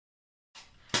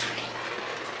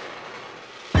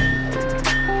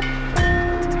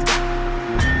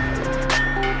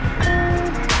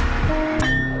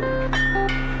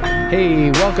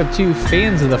Hey, welcome to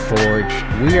Fans of the Forge.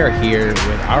 We are here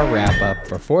with our wrap-up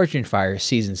for Forge and Fire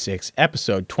Season 6,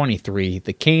 Episode 23,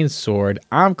 The Kane's Sword.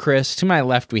 I'm Chris. To my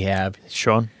left we have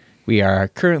Sean. We are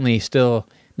currently still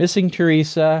missing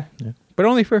Teresa, but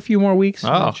only for a few more weeks.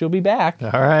 Oh. She'll be back. All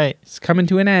right. It's coming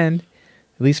to an end,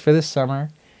 at least for this summer.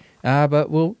 But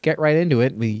we'll get right into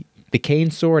it. The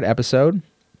Kane's Sword episode.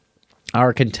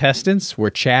 Our contestants were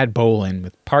Chad Bolin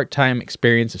with part-time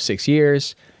experience of 6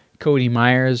 years, Cody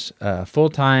Myers,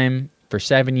 full-time for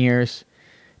 7 years,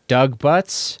 Doug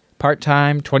Butts,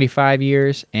 part-time, 25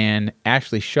 years, and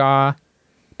Ashley Shaw,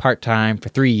 part-time for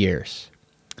 3 years.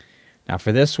 Now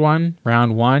for this one,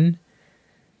 round one,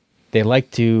 they like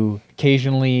to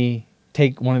occasionally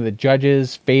take one of the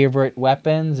judges' favorite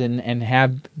weapons and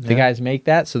have the guys make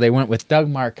that. So they went with Doug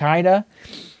Markida,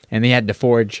 and they had to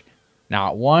forge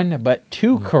not one, but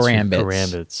two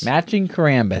karambits. Matching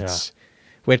karambits. Yeah.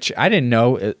 Which I didn't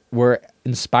know were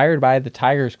inspired by the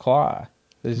tiger's claw.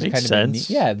 Makes sense.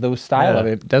 Yeah, the style of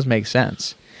it does make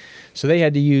sense. So they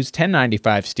had to use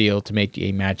 1095 steel to make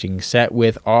a matching set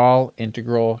with all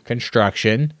integral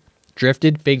construction,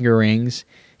 drifted finger rings,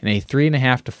 and a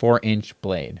 3.5 to 4 inch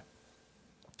blade.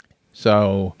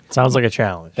 So sounds like a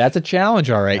challenge. That's a challenge,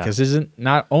 all right, because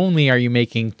not only are you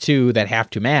making two that have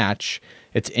to match,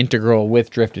 it's integral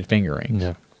with drifted finger rings.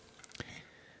 Yeah.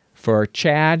 For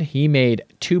Chad, he made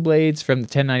 2 blades from the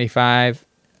 1095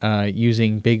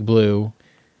 using Big Blue,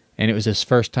 and it was his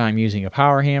first time using a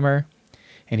power hammer.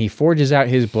 And he forges out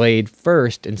his blade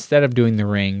first instead of doing the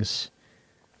rings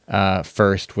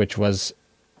first, which was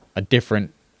a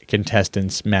different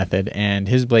contestant's method. And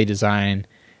his blade design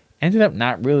ended up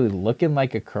not really looking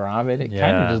like a karambit. It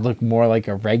kind of just looked more like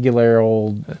a regular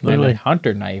old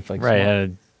hunter knife. Like right, it had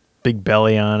a big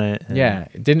belly on it. Yeah,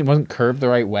 it wasn't curved the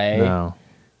right way. No.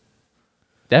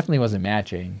 Definitely wasn't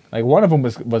matching. Like one of them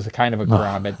was a kind of a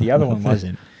karambit, the other one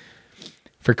wasn't.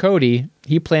 For Cody,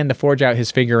 he planned to forge out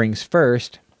his finger rings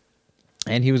first,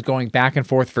 and he was going back and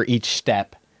forth for each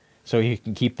step so he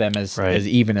can keep them as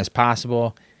even as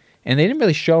possible. And they didn't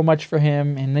really show much for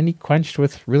him, and then he quenched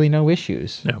with really no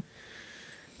issues. No.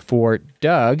 For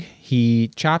Doug, he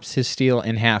chops his steel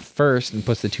in half first and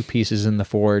puts the 2 pieces in the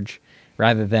forge,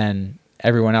 rather than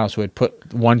everyone else who had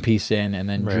put 1 piece in and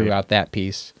then drew out that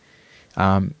piece.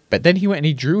 But then he went and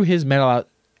he drew his metal out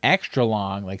extra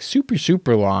long, like super,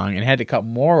 super long, and had to cut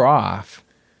more off.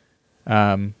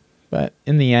 But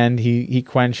in the end, he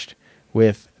quenched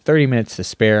with 30 minutes to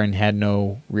spare and had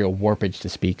no real warpage to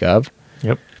speak of.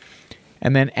 Yep.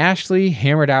 And then Ashley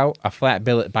hammered out a flat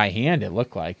billet by hand, it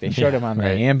looked like. They showed him on the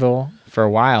anvil for a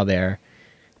while there.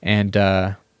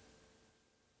 And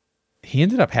he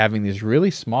ended up having these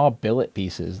really small billet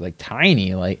pieces, like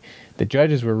tiny. Like the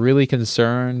judges were really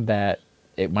concerned that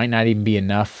it might not even be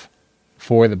enough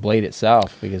for the blade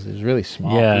itself because it's a really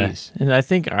small piece. And I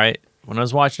think when I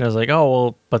was watching, I was like, oh,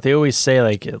 well, but they always say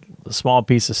like a small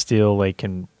piece of steel like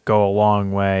can go a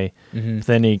long way. But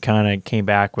then he kind of came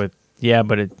back with,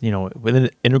 but it, within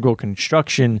integral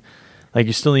construction, like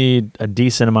you still need a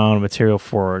decent amount of material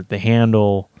for the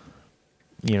handle,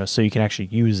 so you can actually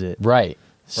use it. Right.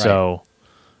 So,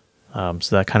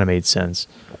 so that kind of made sense.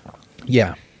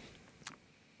 Yeah.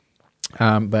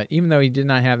 But even though he did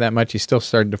not have that much, he still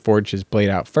started to forge his blade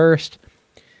out first.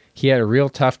 He had a real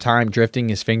tough time drifting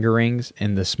his finger rings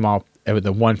in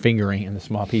the 1 finger ring and the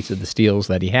small piece of the steels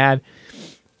that he had.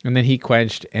 And then he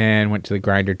quenched and went to the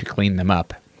grinder to clean them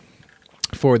up.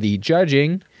 For the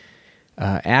judging,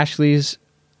 Ashley's,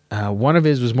 one of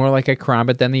his was more like a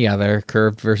karambit than the other,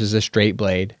 curved versus a straight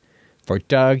blade. For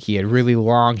Doug, he had really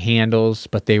long handles,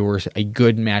 but they were a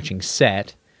good matching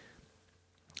set.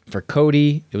 For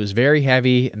Cody, it was very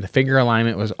heavy, and the finger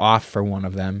alignment was off for one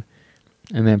of them.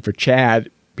 And then for Chad,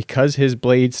 because his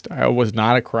blade style was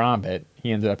not a karambit,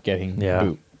 he ended up getting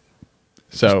boot.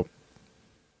 So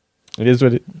it is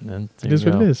what it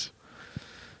is.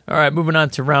 All right, moving on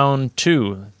to round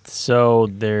 2. So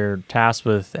they're tasked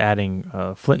with adding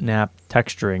flint knap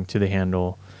texturing to the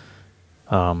handle,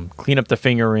 clean up the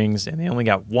finger rings, and they only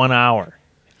got 1 hour.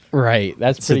 Right,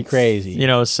 that's pretty crazy.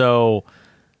 So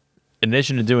in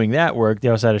addition to doing that work, they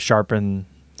also had to sharpen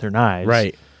their knives.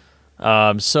 Right.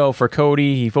 So for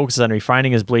Cody, he focuses on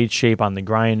refining his blade shape on the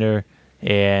grinder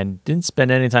and didn't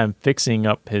spend any time fixing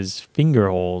up his finger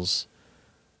holes.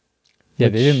 Yeah,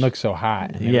 they didn't look so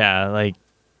hot. Yeah, like,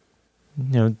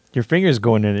 your finger's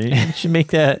going in it. You should make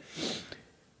that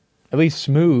at least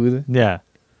smooth. Yeah,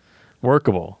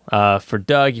 workable. For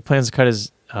Doug, he plans to cut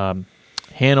his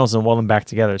handles and weld them back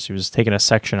together. So he was taking a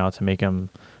section out to make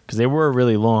them, because they were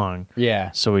really long.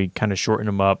 Yeah. So he kind of shortened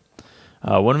them up.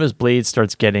 One of his blades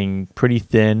starts getting pretty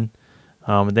thin,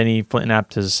 And then he flint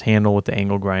knapped his handle with the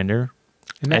angle grinder.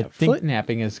 And that flint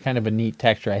knapping is kind of a neat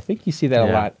texture. I think you see that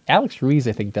a lot. Alex Ruiz,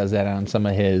 I think, does that on some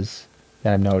of his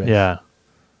that I've noticed. Yeah.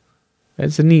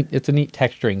 It's a neat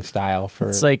texturing style for.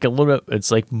 It's like a little bit.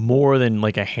 It's like more than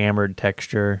like a hammered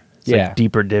texture. It's like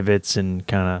deeper divots and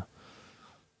kind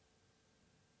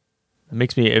of.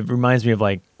 It reminds me of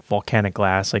like volcanic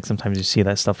glass. Like sometimes you see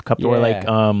that stuff cupped, or like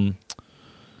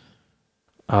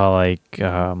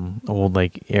old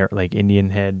like Indian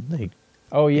head, like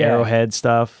arrowhead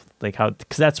stuff. Like how,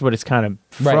 because that's what it's kind of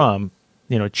from.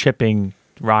 You know, chipping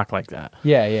rock like that.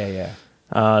 Yeah.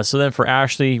 So then for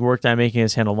Ashley, he worked on making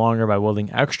his handle longer by welding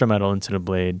extra metal into the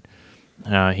blade.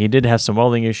 He did have some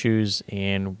welding issues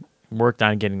and worked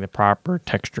on getting the proper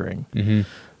texturing.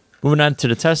 Moving on to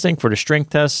the testing for the strength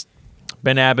test,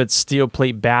 Ben Abbott's steel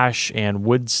plate bash and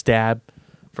wood stab.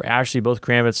 For Ashley, both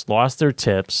karambits lost their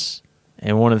tips,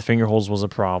 and one of the finger holes was a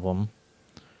problem.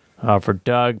 For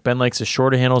Doug, Ben likes the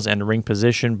shorter handles and the ring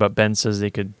position, but Ben says they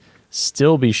could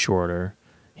still be shorter.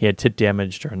 He had tip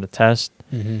damage during the test.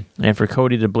 And for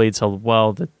Cody, the blades held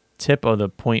well. The tip of the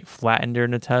point flattened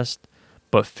during the test,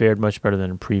 but fared much better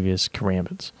than in previous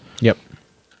karambits. Yep.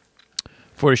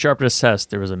 For the sharpness test,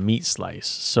 there was a meat slice.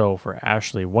 So for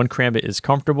Ashley, one karambit is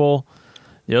comfortable.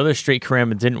 The other straight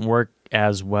karambit didn't work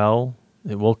as well.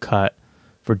 It will cut.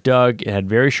 For Doug, it had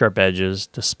very sharp edges.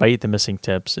 Despite the missing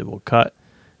tips, it will cut.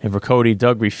 And for Cody,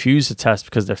 Doug refused to test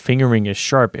because the finger ring is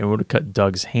sharp and would have cut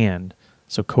Doug's hand.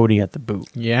 So Cody had the boot.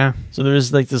 Yeah. So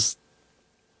there's like this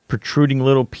protruding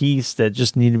little piece that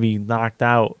just needed to be knocked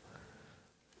out.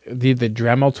 The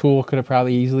Dremel tool could have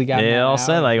probably easily gotten They all out.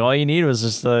 said like all you need was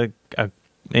just I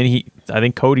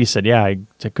think Cody said, it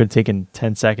could have taken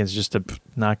 10 seconds just to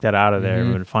knock that out of there. It would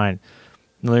have been fine.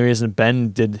 The only reason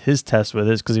Ben did his test with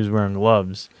it is because he was wearing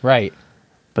gloves. Right.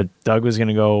 But Doug was going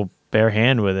to go bare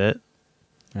hand with it.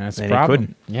 That's a problem. He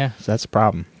couldn't. Yeah, so that's a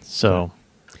problem. So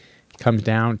comes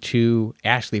down to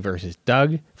Ashley versus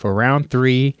Doug for round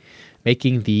 3,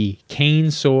 making the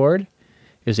cane sword.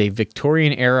 It was a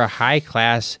Victorian-era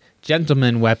high-class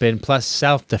gentleman weapon plus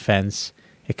self-defense.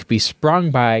 It could be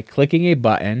sprung by clicking a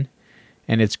button,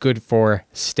 and it's good for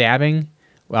stabbing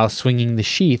while swinging the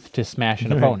sheath to smash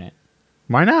an opponent.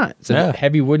 Why not? It's a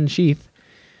heavy wooden sheath.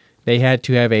 They had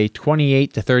to have a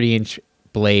 28 to 30-inch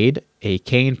blade, a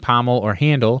cane pommel or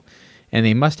handle, and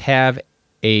they must have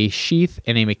a sheath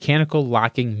and a mechanical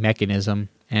locking mechanism,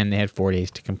 and they had 4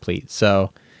 days to complete.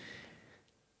 So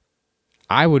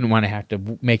I wouldn't want to have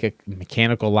to make a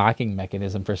mechanical locking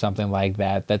mechanism for something like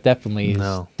that. That definitely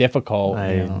is difficult.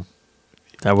 I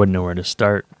wouldn't know where to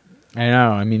start. I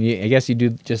know. I mean, I guess you do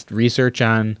just research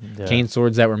on cane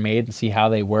swords that were made and see how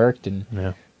they worked. And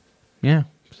yeah.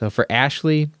 So for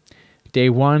Ashley, day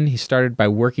 1, he started by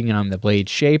working on the blade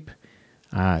shape.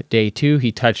 Day 2,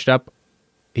 he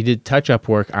did touch-up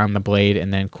work on the blade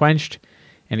and then quenched,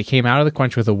 and he came out of the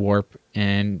quench with a warp,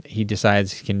 and he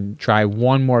decides he can try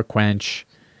one more quench,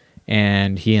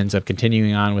 and he ends up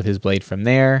continuing on with his blade from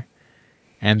there.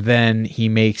 And then he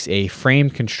makes a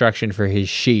framed construction for his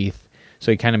sheath.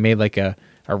 So he kind of made like a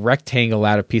rectangle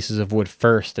out of pieces of wood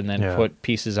first, and then put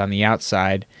pieces on the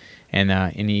outside, and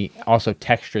he also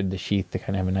textured the sheath to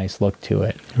kind of have a nice look to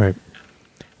it. Right.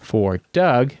 For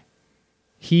Doug,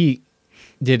 he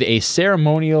did a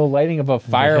ceremonial lighting of a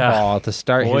fireball to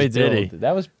start his build.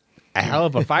 That was a hell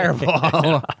of a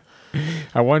fireball.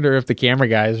 I wonder if the camera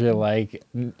guys were like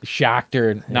shocked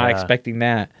or not expecting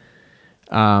that.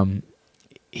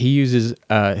 He uses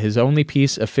his only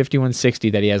piece of 5160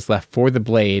 that he has left for the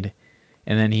blade,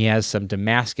 and then he has some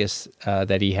Damascus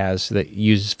that he has that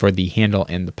uses for the handle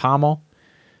and the pommel.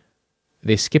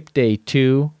 They skipped day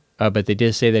 2. But they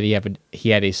did say that he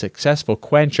had a successful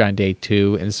quench on day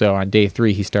 2, and so on day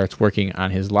 3 he starts working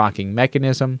on his locking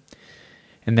mechanism.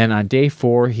 And then on day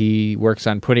 4 he works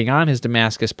on putting on his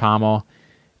Damascus pommel,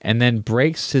 and then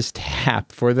breaks his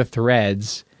tap for the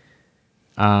threads.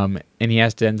 And he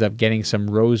has to end up getting some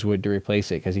rosewood to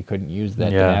replace it because he couldn't use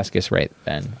that Damascus right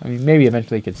then. I mean, maybe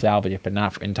eventually he could salvage it, but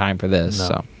not in time for this. No.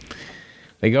 So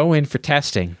they go in for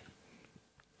testing,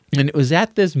 and it was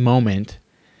at this moment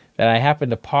that I happened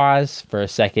to pause for a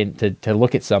second to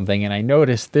look at something, and I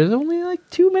noticed there's only like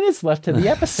 2 minutes left to the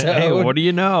episode. Hey, what do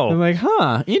you know? I'm like,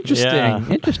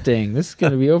 interesting. This is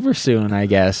going to be over soon, I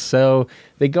guess. So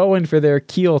they go in for their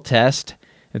keel test.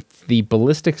 It's the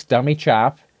ballistics dummy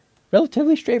chop.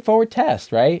 Relatively straightforward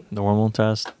test, right? Normal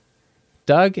test.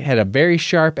 Doug had a very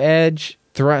sharp edge,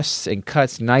 thrusts and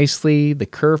cuts nicely. The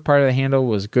curved part of the handle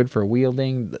was good for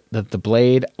wielding. The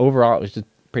blade, overall, it was just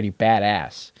pretty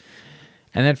badass.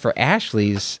 And then for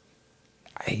Ashley's,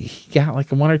 he got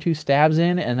like 1 or 2 stabs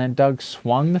in, and then Doug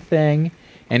swung the thing,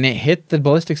 and it hit the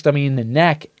ballistics dummy in the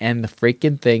neck, and the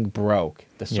freaking thing broke.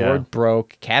 The sword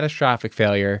broke. Catastrophic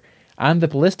failure on the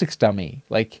ballistics dummy.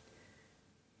 Like,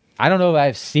 I don't know if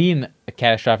I've seen a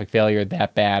catastrophic failure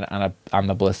that bad on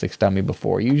the ballistics dummy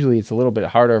before. Usually, it's a little bit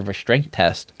harder of a strength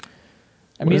test.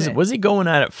 I mean, was he going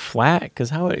at it flat?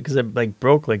 Because it like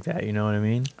broke like that. You know what I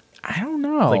mean? I don't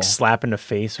know. Like slapping the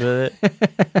face with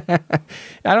it.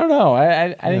 I don't know.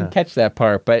 I didn't catch that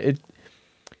part, but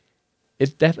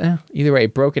it's definitely either way.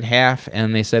 It broke in half,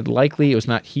 and they said likely it was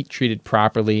not heat treated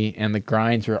properly, and the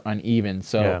grinds were uneven.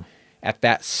 So at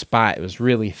that spot, it was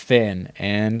really thin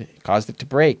and caused it to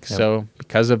break. Yep. So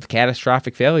because of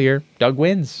catastrophic failure, Doug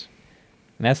wins,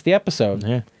 and that's the episode.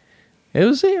 Yeah. It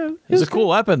was a cool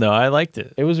weapon, though. I liked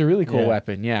it. It was a really cool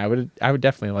weapon. Yeah, I would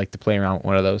definitely like to play around with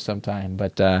one of those sometime.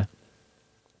 But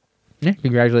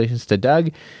congratulations to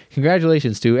Doug.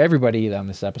 Congratulations to everybody on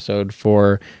this episode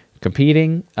for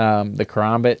competing. The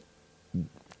karambit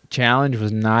challenge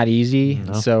was not easy.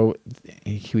 No. So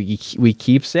we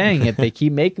keep saying it. They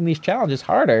keep making these challenges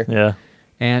harder. Yeah.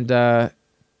 And,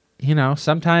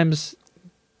 sometimes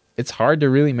it's hard to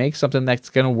really make something that's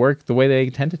going to work the way they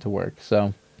intend it to work.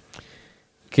 So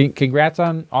congrats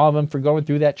on all of them for going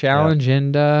through that challenge. Yeah.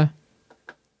 And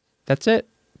that's it.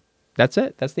 That's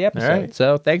the episode. Right.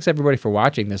 So thanks, everybody, for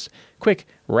watching this quick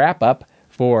wrap-up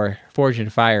for Forge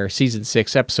and Fire Season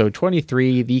 6, Episode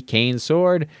 23, The Cane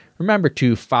Sword. Remember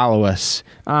to follow us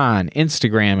on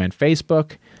Instagram and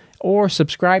Facebook, or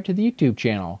subscribe to the YouTube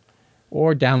channel,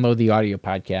 or download the audio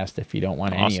podcast if you don't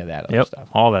want any of that other stuff.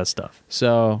 All that stuff.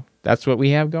 So that's what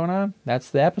we have going on. That's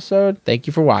the episode. Thank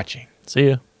you for watching. See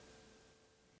ya.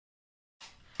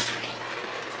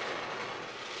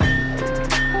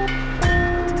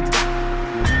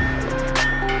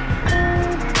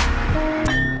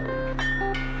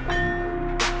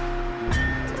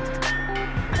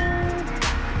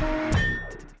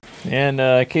 And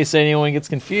in case anyone gets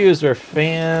confused, we're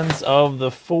fans of the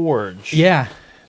Forge. Yeah.